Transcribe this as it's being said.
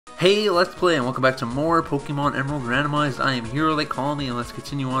Hey, let's play and welcome back to more Pokemon Emerald Randomized. I am Hero, they call me, and let's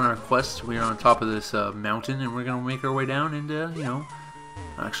continue on our quest. We are on top of this mountain and we're going to make our way down and, you know,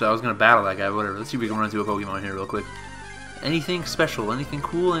 actually I was going to battle that guy, whatever. Let's see if we can run into a Pokemon here real quick. Anything special, anything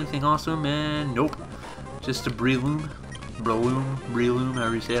cool, anything awesome, and nope. Just a Breloom,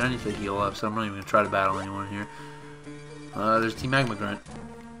 however you say it. I need to heal up, so I'm not even going to try to battle anyone here. There's Team Magma Grunt.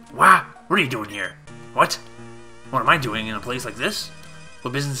 Wow, what are you doing here? What? What am I doing in a place like this?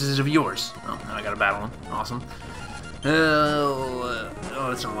 What business is it of yours? Oh, now I gotta battle him. Awesome.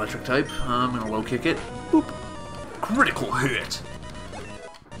 Oh, it's an electric type. I'm gonna low kick it. Boop. Critical hit.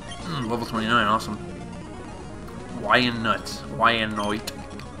 Level 29. Awesome. Wyanoid.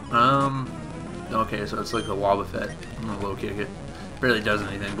 Okay, so it's like the Wobbuffet. I'm gonna low kick it. Barely does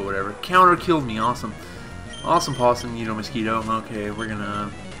anything, but whatever. Counter killed me. Awesome. Awesome Possum, Mosquito. Okay, we're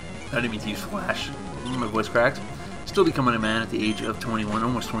gonna. I didn't mean to use Flash. My voice cracked. Still becoming a man at the age of 21,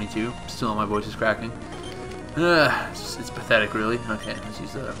 almost 22. Still, my voice is cracking. It's pathetic, really. Okay, let's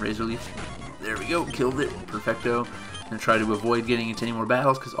use the Razor Leaf. There we go, killed it. Perfecto. I'm gonna try to avoid getting into any more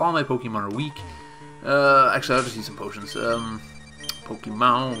battles because all my Pokemon are weak. Actually, I'll just use some potions.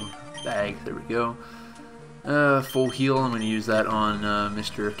 Pokemon bag. There we go. Full heal. I'm gonna use that on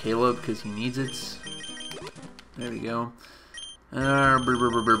Mr. Caleb because he needs it. There we go. Do I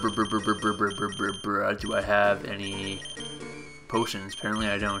have any potions? Apparently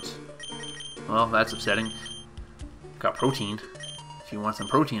I don't. Well, that's upsetting. Got protein. If you want some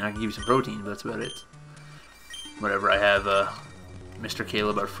protein, I can give you some protein, but that's about it. Whatever, I have Mr.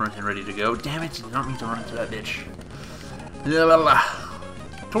 Caleb out front and ready to go. Damn it, did not mean to run into that bitch.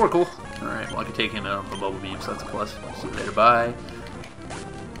 Torkoal. Alright, well I can take him out with a Bubble Beam, so that's a plus. See you later, bye.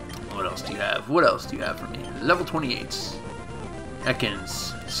 What else do you have? What else do you have for me? Level 28.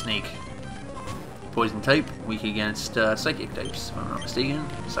 Ekans, Snake, Poison type, weak against Psychic types, if I'm not mistaken.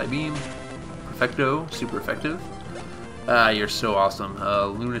 Psybeam, Perfecto, super effective. You're so awesome.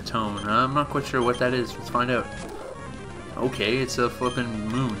 Lunatone, I'm not quite sure what that is. Let's find out. Okay, it's a flippin'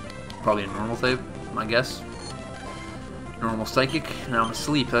 Moon. Probably a normal type, my guess. Normal Psychic, now I'm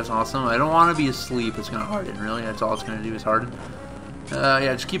asleep, that's awesome. I don't want to be asleep, it's gonna harden, really. That's all it's gonna do is harden.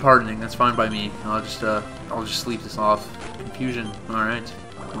 Yeah, just keep hardening, that's fine by me. I'll just sleep this off. Confusion. Alright.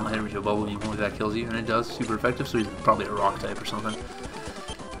 I'll hit him with a Bubble Beam. Hopefully that kills you. And it does. Super effective. So he's probably a rock type or something.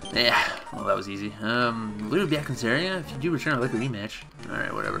 Yeah. Well, that was easy. Little Biakin's area. If you do return, I'd like a rematch.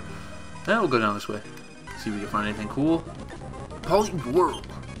 Alright, whatever. We'll go down this way. See if we can find anything cool. Poliwhirl.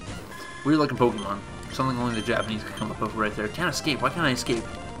 Weird looking Pokemon. Something only the Japanese could come up with right there. Can't escape. Why can't I escape?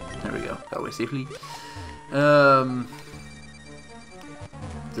 There we go. Got away safely. Doesn't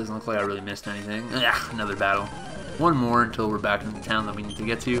look like I really missed anything. Another battle. One more until we're back in the town that we need to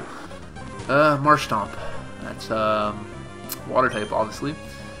get to. Marshtomp. That's water type, obviously.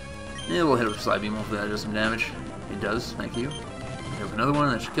 Yeah, we'll hit it with Psybeam. Hopefully that does some damage. It does. Thank you. There's another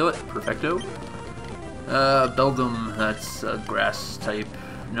one that should kill it. Perfecto. Beldum. That's grass type.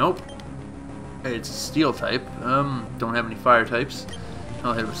 Nope. It's Steel type. Don't have any fire types.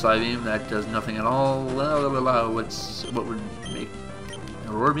 I'll hit it with Psybeam. That does nothing at all. What would make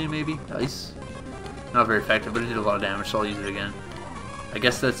Aurora Beam maybe? Ice. Not very effective, but it did a lot of damage, so I'll use it again. I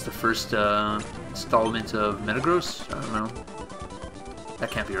guess that's the first installment of Metagross? I don't know.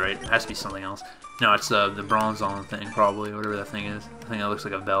 That can't be right. It has to be something else. No, it's the Bronzong thing, probably, whatever that thing is. The thing that looks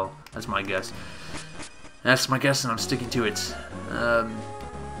like a bell. That's my guess. That's my guess, and I'm sticking to it.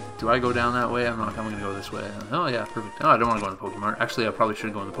 Do I go down that way? I'm going to go this way. Oh, yeah, perfect. Oh, I don't want to go in the Pokemon. Actually, I probably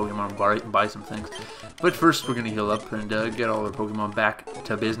should go in the Pokemon bar and buy some things. But first, we're going to heal up and get all our Pokemon back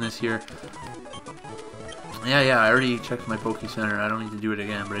to business here. Yeah, I already checked my Poke Center. I don't need to do it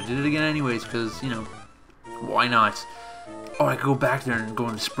again, but I did it again anyways, because, you know, why not? Oh, I could go back there and go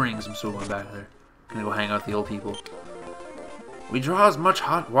in the springs. I'm still going back there. I'm going to go hang out with the old people. We draw as much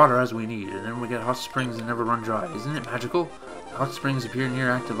hot water as we need, and then we get hot springs that never run dry. Isn't it magical? Hot springs appear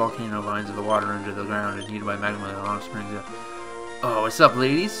near active volcano lines of the water under the ground and heated by magma in the hot springs. Oh, what's up,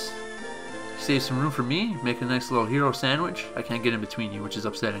 ladies? Save some room for me? Make a nice little hero sandwich? I can't get in between you, which is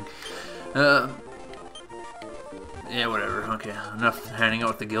upsetting. Yeah, whatever. Okay, enough hanging out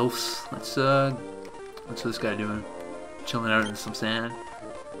with the gilfs. What's this guy doing? Chilling out in some sand.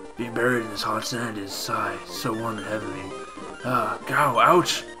 Being buried in this hot sand is sigh, so warm and heavy. Gow,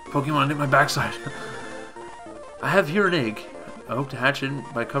 ouch! Pokemon hit my backside. I have here an egg. I hope to hatch it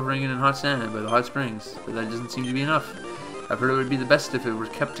by covering it in hot sand by the hot springs, but that doesn't seem to be enough. I've heard it would be the best if it were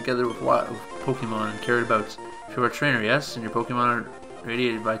kept together with Pokemon and carried about. If you're a trainer, yes, and your Pokemon are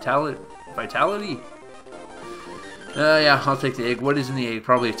radiated vitality? Yeah, I'll take the egg. What is in the egg?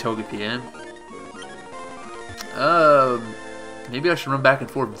 Probably a Togepi, eh? Maybe I should run back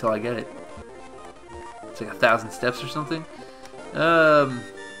and forth until I get it. It's like 1,000 steps or something.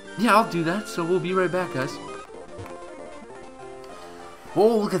 Yeah, I'll do that. So we'll be right back, guys.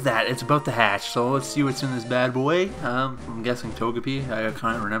 Oh, look at that. It's about to hatch. So let's see what's in this bad boy. I'm guessing Togepi. I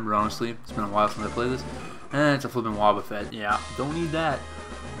can't remember, honestly. It's been a while since I played this. And it's a flipping Wobbuffet. Yeah, don't need that.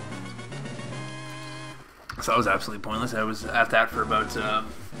 So that was absolutely pointless. I was at that for about,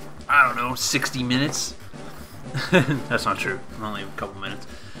 I don't know, 60 minutes. That's not true. Only a couple minutes.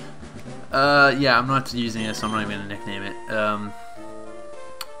 Yeah, I'm not using this. I'm not even going to nickname it.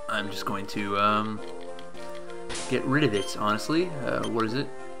 I'm just going to, get rid of it, honestly. What is it?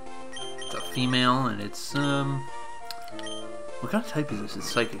 It's a female, and it's, what kind of type is this?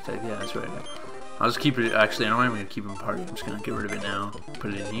 It's psychic type. Yeah, that's right. I'll just keep it, actually, I'm not even going to keep them apart. I'm just going to get rid of it now.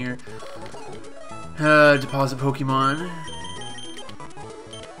 Put it in here. Deposit Pokemon.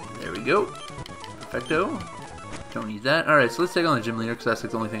 There we go. Perfecto. Don't need that. Alright, so let's take on the gym leader, because that's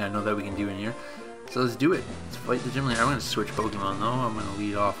like the only thing I know that we can do in here. So let's do it. Let's fight the gym leader. I'm going to switch Pokemon, though. I'm going to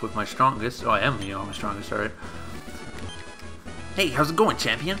lead off with my strongest. Oh, I am leading off my strongest. Alright. Hey, how's it going,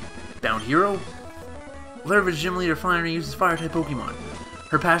 champion? Bound hero? Whatever gym leader Flannery uses fire-type Pokemon.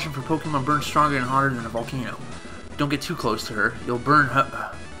 Her passion for Pokemon burns stronger and hotter than a volcano. Don't get too close to her. You'll hose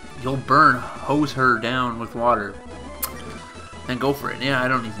her down with water. Then go for it. Yeah, I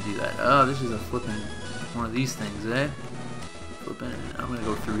don't need to do that. Oh, this is a flippin' one of these things, eh? Flippin'. I'm gonna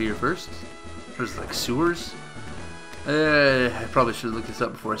go through here first. There's like sewers. I probably should have looked this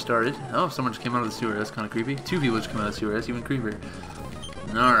up before I started. Oh, someone just came out of the sewer. That's kind of creepy. Two people just came out of the sewer. That's even creepier.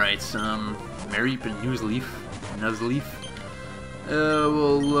 Alright, Mareep and Nuzleaf.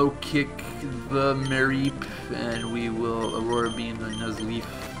 We'll low kick the Mareep, and we will Aurora Beam the Nuzleaf,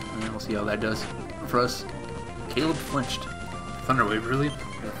 and then we'll see how that does for us. Caleb flinched. Thunder Wave, really?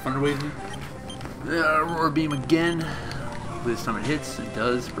 Thunder Wave me? Aurora Beam again. This time it hits. It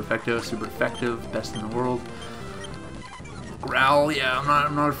does. Perfecto. Super effective. Best in the world. Growl. Yeah,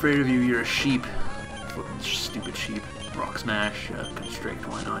 I'm not afraid of you. You're a sheep. Stupid sheep. Rock Smash. Constrict.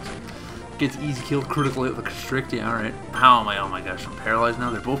 Why not? Gets easy kill. Critical hit with a Constrict. Yeah, alright. How am I? Oh my gosh. I'm paralyzed now.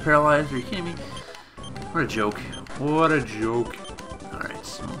 They're both paralyzed. Are you kidding me? What a joke. What a joke. Alright,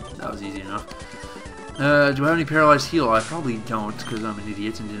 so that was easy enough. Do I have any paralyzed heal? I probably don't, because I'm an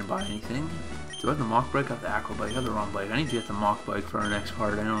idiot and didn't buy anything. Do I have the Mach Bike? I have the Acro Bike. I have the wrong bike. I need to get the Mach Bike for our next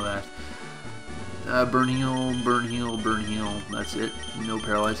part. I know that. Burn heal, burn heal, burn heal. That's it. No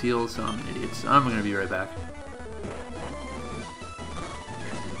paralyzed heal, so I'm an idiot. So I'm going to be right back.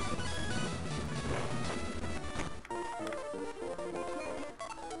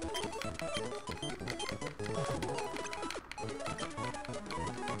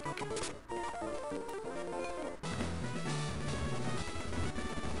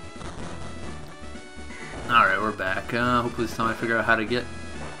 Alright, we're back. Hopefully this time I figure out how to get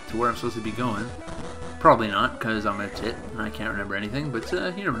to where I'm supposed to be going. Probably not, because I'm a tit and I can't remember anything, but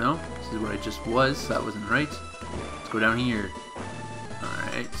you never know. This is where I just was, so that wasn't right. Let's go down here.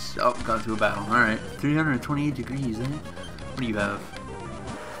 Alright, oh, got into a battle. Alright, 328 degrees, eh? What do you have?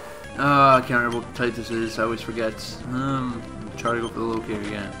 I can't remember what type this is, I always forget. Try to go for the low kick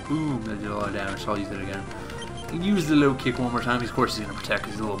again. Boom, that did a lot of damage, so I'll use it again. Use the low kick one more time. Of course he's going to protect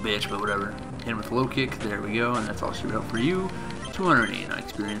because he's a little bitch, but whatever. Hit him with the low kick. There we go, and that's all straight up for you. 289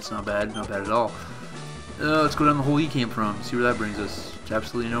 experience. Not bad. Not bad at all. Let's go down the hole he came from. See where that brings us. It's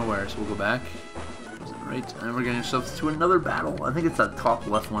absolutely nowhere, so we'll go back. Right, and we're getting ourselves to another battle. I think it's that top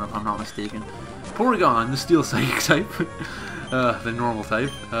left one, if I'm not mistaken. Porygon, the Steel Psychic type. The normal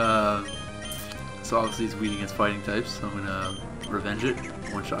type. So obviously it's weak against fighting types, so I'm going to revenge it.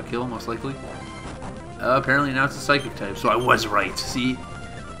 One-shot kill, most likely. Apparently now it's a Psychic type, so I was right. See?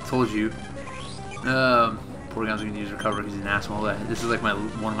 Told you. Porygon's going to use Recover because he's an asshole. This is like one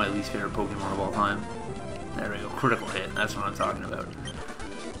of my least favorite Pokemon of all time. There we go. Critical hit. That's what I'm talking about.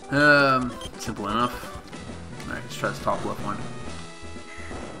 Simple enough. Alright, let's try this top left one.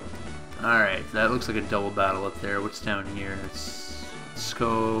 Alright, that looks like a double battle up there. What's down here? Let's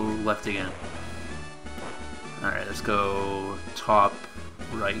go left again. Alright, let's go top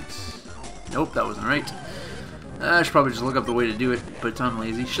right. Nope, that wasn't right. I should probably just look up the way to do it, but I'm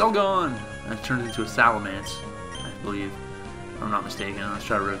lazy. Shelgon! That turned into a Salamence, I believe. If I'm not mistaken. Let's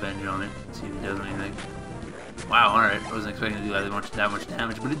try to revenge on it. See if it does anything. Wow, alright. I wasn't expecting to do that much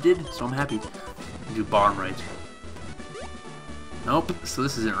damage, but it did, so I'm happy. Do bottom right. Nope, so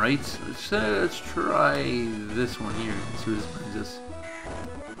this isn't right. Let's try this one here. Let's see where this brings us.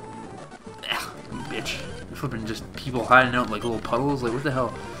 You bitch. You're flipping just people hiding out like little puddles. Like, what the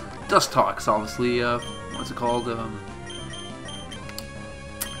hell? Dust Talks, obviously. What's it called?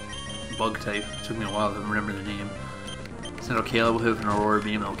 Bug type. It took me a while to remember the name. Let's Send out Caleb will hit with an Aurora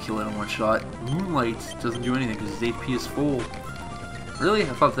Beam, it'll kill it in one shot. Moonlight doesn't do anything because his HP is full. Really?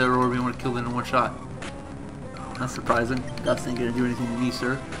 I thought the Aurora Beam would have killed it in one shot. That's surprising. That's not going to do anything to me,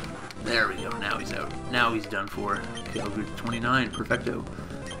 sir. There we go. Now he's out. Now he's done for. Caleb grew to 29. Perfecto.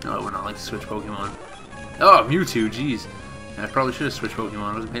 No, I would not like to switch Pokemon. Oh, Mewtwo. Jeez. I probably should have switched Pokemon.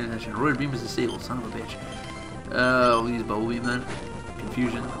 I wasn't paying attention. Aurora Beam is disabled. Son of a bitch. We'll use Bubble Beam then.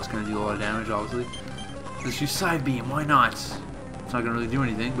 Confusion. It's going to do a lot of damage, obviously. Let's use Side Beam. Why not? It's not going to really do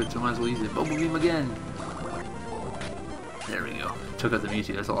anything, but I might as well use it. Bubble Beam again. There we go. Took out the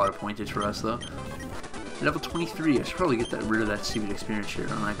Mewtwo. That's a lot of pointage for us, though. Level 23. I should probably get rid of that stupid experience share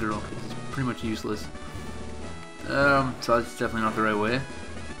on that girl, because it's pretty much useless. So that's definitely not the right way.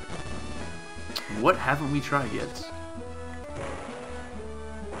 What haven't we tried yet?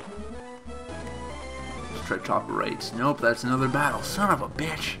 Let's try top right. Nope, that's another battle. Son of a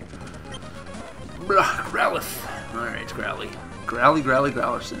bitch. Growlithe. Alright, Growly.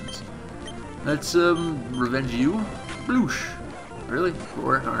 Growlersons. Let's, revenge you. Bloosh. Really?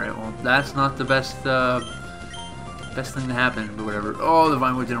 Roar? Alright, well, that's not the best, best thing to happen, but whatever. Oh, the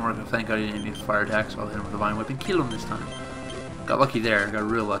Vine Whip didn't work. Thank God he didn't use Fire Attack, so I'll hit him with the Vine Whip and kill him this time. Got lucky there. Got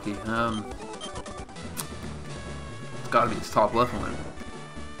real lucky. It's gotta be this top left one.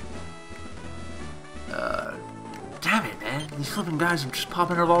 Damn it, man. These flipping guys are just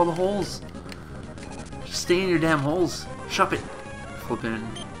popping out of all the holes. Just stay in your damn holes. Shop it. Flipping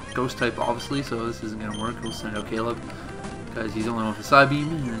Ghost type, obviously, so this isn't gonna work. We'll send out Caleb, because he's the only one with a Side Beam,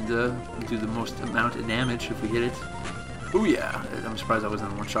 and we'll do the most amount of damage if we hit it. Oh yeah, I'm surprised I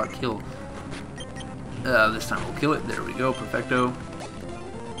wasn't a one-shot kill. This time we'll kill it. There we go, perfecto.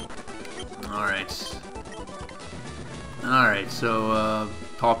 Alright. Alright, so,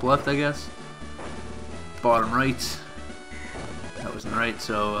 top left, I guess. Bottom right. That wasn't right,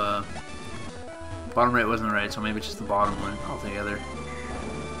 so, bottom right wasn't right, so maybe it's just the bottom one altogether.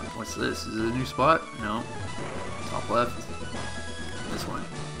 What's this? Is it a new spot? No. Top left. This one.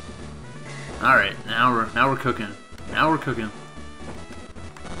 Alright, now we're cooking. Now we're cooking.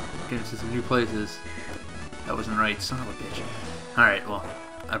 Getting to some new places. That wasn't right, son of a bitch. Alright, well,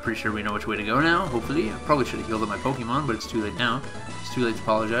 I'm pretty sure we know which way to go now, hopefully. I probably should have healed up my Pokemon, but it's too late now. It's too late to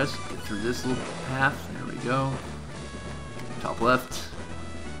apologize. Get through this little path. There we go. Top left.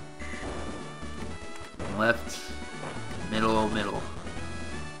 Left. Middle.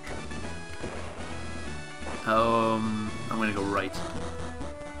 I'm gonna go right.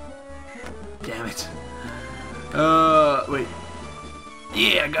 Damn it. Wait.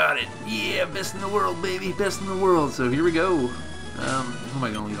 Yeah, I got it. Yeah, best in the world, baby. Best in the world. So here we go. Who am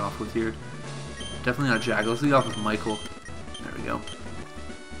I gonna lead off with here? Definitely not Jack. Let's lead off with Michael. There we go.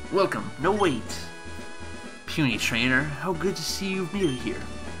 Welcome. No wait. Puny trainer, how good to see you've made it here.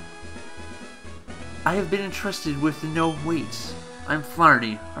 I have been entrusted with the no waits. I'm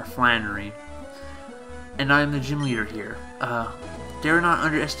Flannery, and I am the gym leader here. Dare not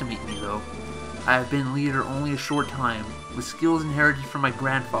underestimate me, though. I have been leader only a short time. With skills inherited from my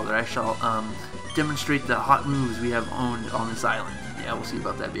grandfather, I shall, demonstrate the hot moves we have owned on this island. Yeah, we'll see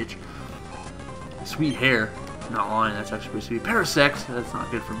about that, bitch. Sweet hair. Not lying, that's actually pretty sweet. Parasect, that's not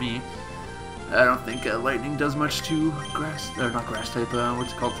good for me. I don't think lightning does much to grass, or not grass type,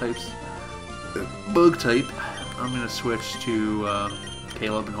 what's it called types? Bug type. I'm gonna switch to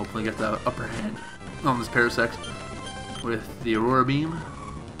Caleb and hopefully get the upper hand on this Parasect with the Aurora Beam.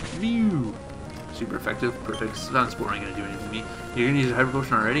 View! Super effective, perfect. Sunspore ain't gonna do anything to me. You're gonna use a Hyper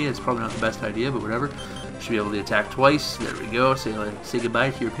Potion already, it's probably not the best idea, but whatever. Should be able to attack twice. There we go. Say goodbye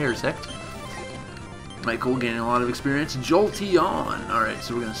to your Parasect. Michael gaining a lot of experience. Jolteon! Alright,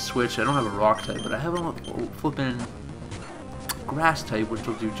 so we're gonna switch. I don't have a rock type, but I have a flippin' grass type, which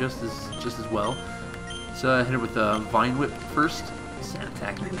will do just as well. So I hit it with a Vine Whip first. Sand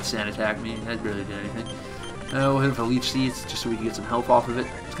attack me. That barely did anything. We'll hit it with a Leech Seeds just so we can get some health off of it.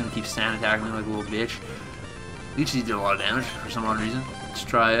 It's gonna keep sand attacking me like a little bitch. Leech Seeds did a lot of damage for some odd reason. Let's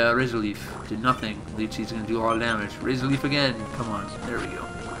try Razor Leaf. Did nothing. Leech Seeds gonna do a lot of damage. Razor Leaf again. Come on. There we go.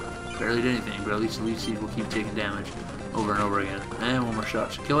 Barely did anything, but at least the Leech Seed will keep taking damage over and over again. And one more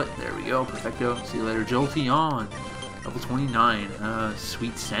shot should kill it. There we go. Perfecto. See you later. Jolteon. Level 29.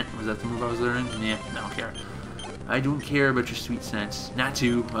 Sweet Scent. Was that the move I was learning? Yeah, I don't care. I don't care about your Sweet Scent.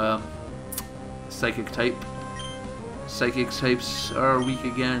 Natu. Psychic type. Psychic types are weak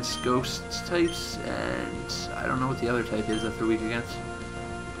against Ghost types, and I don't know what the other type is that they're weak against.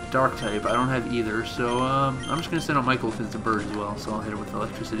 Dark type, I don't have either, so I'm just going to send out Michael because it's a bird as well, so I'll hit it with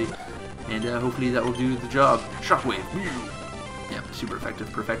electricity, and hopefully that will do the job. Shockwave! Yep, super effective,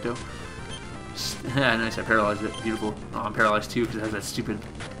 perfecto. Yeah, nice, I paralyzed it, beautiful. Oh, I'm paralyzed too because it has that stupid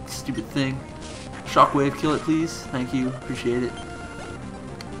thing. Shockwave, kill it, please. Thank you. Appreciate it.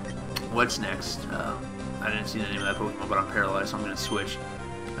 What's next? I didn't see the name of that Pokemon, but I'm paralyzed, so I'm going to switch.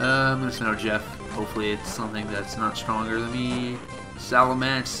 I'm going to send out Jeff. Hopefully it's something that's not stronger than me.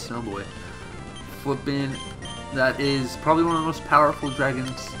 Salamence. Oh boy. Flippin'. That is probably one of the most powerful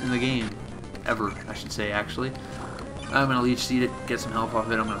dragons in the game. Ever, I should say, actually. I'm going to Leech Seed it, get some health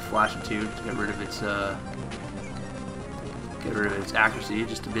off it. I'm going to Flash it too to get rid of its accuracy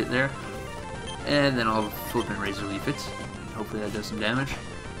just a bit there. And then I'll Flippin' Razor Leaf it. Hopefully that does some damage.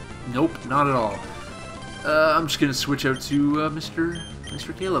 Nope, not at all. I'm just going to switch out to Mr.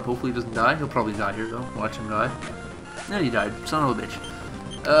 Caleb. Hopefully he doesn't die. He'll probably die here though. Watch him die. And he died. Son of a bitch.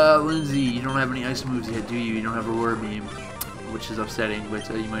 Lindsay, you don't have any ice moves yet, do you? You don't have a Roar Beam, which is upsetting, but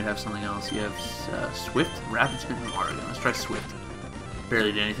you might have something else. You have Swift, Rapid Spin, and Water Gun. Let's try Swift.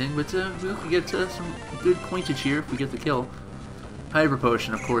 Barely did anything, but we could get some good pointage here if we get the kill. Hyper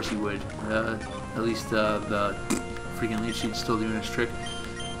Potion, of course he would. At least the freaking Leech Seed's still doing its trick.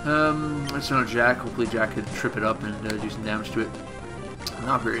 Let's know Jack. Hopefully Jack could trip it up and do some damage to it.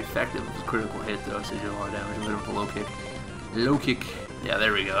 Not very effective. It's a critical hit though, so you do a lot of damage. A little bit of a low kick. Low kick. Yeah,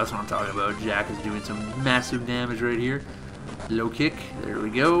 there we go. That's what I'm talking about. Jack is doing some massive damage right here. Low kick. There we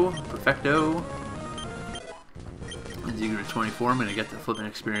go. Perfecto. And Ziggurat 24. I'm going to get the flipping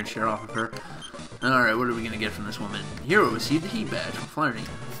experience share off of her. Alright, what are we going to get from this woman? Hero, receive the Heat Badge from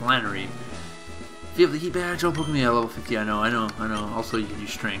Flannery. If you have the Heat Badge, I'll Pokemon at level 50. I know. Also, you can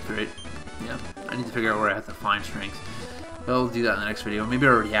use Strength, right? Yeah. I need to figure out where I have to find Strength. I'll do that in the next video. Maybe I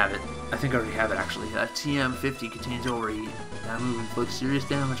already have it. I think I already have it, actually. That TM50 contains Overheat. That move inflicts serious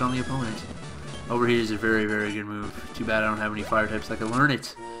damage on the opponent. Overheat is a very, very good move. Too bad I don't have any fire types that can learn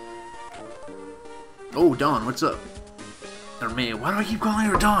it. Oh, Dawn, what's up? Or May. Why do I keep calling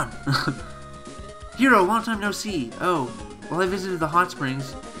her Dawn? Hero, long time no see. Oh, well, I visited the hot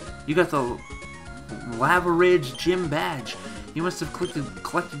springs. You got the Lava Ridge Gym Badge. You must have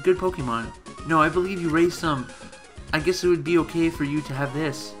collected good Pokemon. No, I believe you raised some. I guess it would be okay for you to have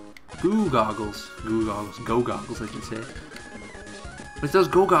this. Goo Goggles. Goo Goggles. Go Goggles, I should say. With those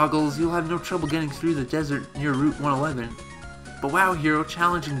Go Goggles, you'll have no trouble getting through the desert near Route 111. But wow, Hero,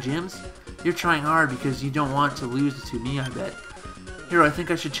 challenging gyms? You're trying hard because you don't want to lose to me, I bet. Hero, I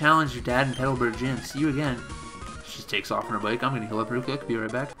think I should challenge your dad in Petalburg Gym. See you again. She just takes off on her bike. I'm going to heal up real quick. Be right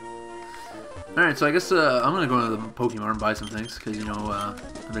back. Alright, so I guess I'm going to go into the Pokemon and buy some things. Because, you know,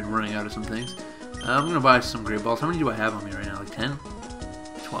 I've been running out of some things. I'm going to buy some Great Balls. How many do I have on me right now? Like 10?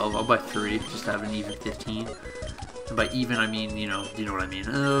 12? I'll buy 3. Just to have an even 15. And by even, I mean, you know what I mean.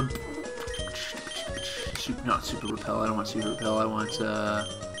 Not Super Repel. I don't want Super Repel. I want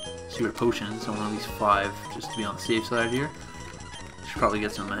Super Potions. I want at least 5 just to be on the safe side here. Should probably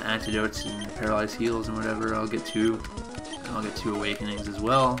get some antidotes and paralyzed heals and whatever. I'll get 2. I'll get 2 awakenings as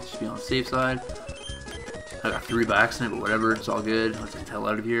well. Just be on the safe side. I got 3 by accident, but whatever. It's all good. Let's get the hell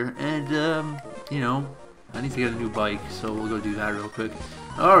out of here. And you know, I need to get a new bike, so we'll go do that real quick.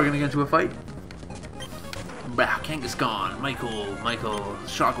 Oh, we're gonna get into a fight. Bah, Kangaskhan, Michael,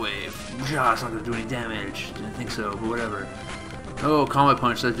 Shockwave. Yeah, it's not gonna do any damage. Didn't think so, but whatever. Oh, Comet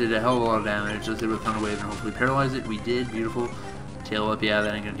Punch, that did a hell of a lot of damage. Let's hit with Thunder Wave and hopefully paralyze it. We did, beautiful. Tail Up, yeah,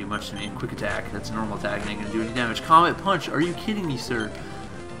 that ain't gonna do much to me. Quick Attack, that's a normal attack, ain't gonna do any damage. Comet Punch, are you kidding me, sir?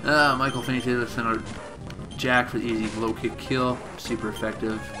 Michael fainted, let's send out Jack for the easy low kick kill. Super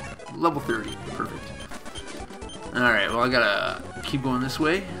effective. Level 30, perfect. Alright, well I gotta keep going this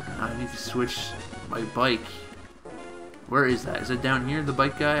way. I need to switch my bike. Where is that? Is it down here, the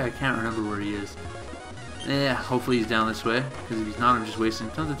bike guy? I can't remember where he is. Yeah, hopefully he's down this way, because if he's not, I'm just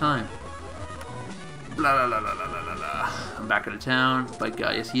wasting tons of time. Blah, blah, blah, blah, blah, blah, blah. I'm back out of town. Bike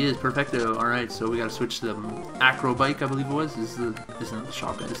guy, yes he is, perfecto. Alright, so we gotta switch to the Acro bike, I believe it was. This is isn't the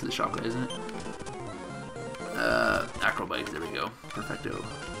shop guy, this is the shop guy, isn't it? Acro bike, there we go. Perfecto.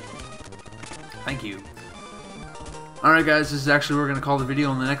 Thank you. Alright guys, this is actually where we're going to call the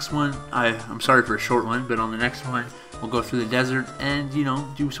video. On the next one, I'm sorry for a short one, but on the next one, we'll go through the desert and, you know,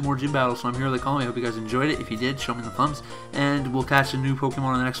 do some more gym battles. So I'm here with the call. I hope you guys enjoyed it. If you did, show me the thumbs. And we'll catch a new Pokemon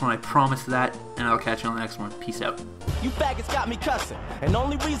on the next one. I promise that. And I'll catch you on the next one. Peace out. You faggots got me cussing. And the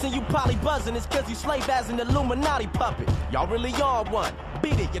only reason you probably buzzing is because you slave as an Illuminati puppet. Y'all really on one.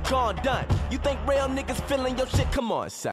 Beat it, you're gone done. You think real niggas feeling your shit? Come on, son.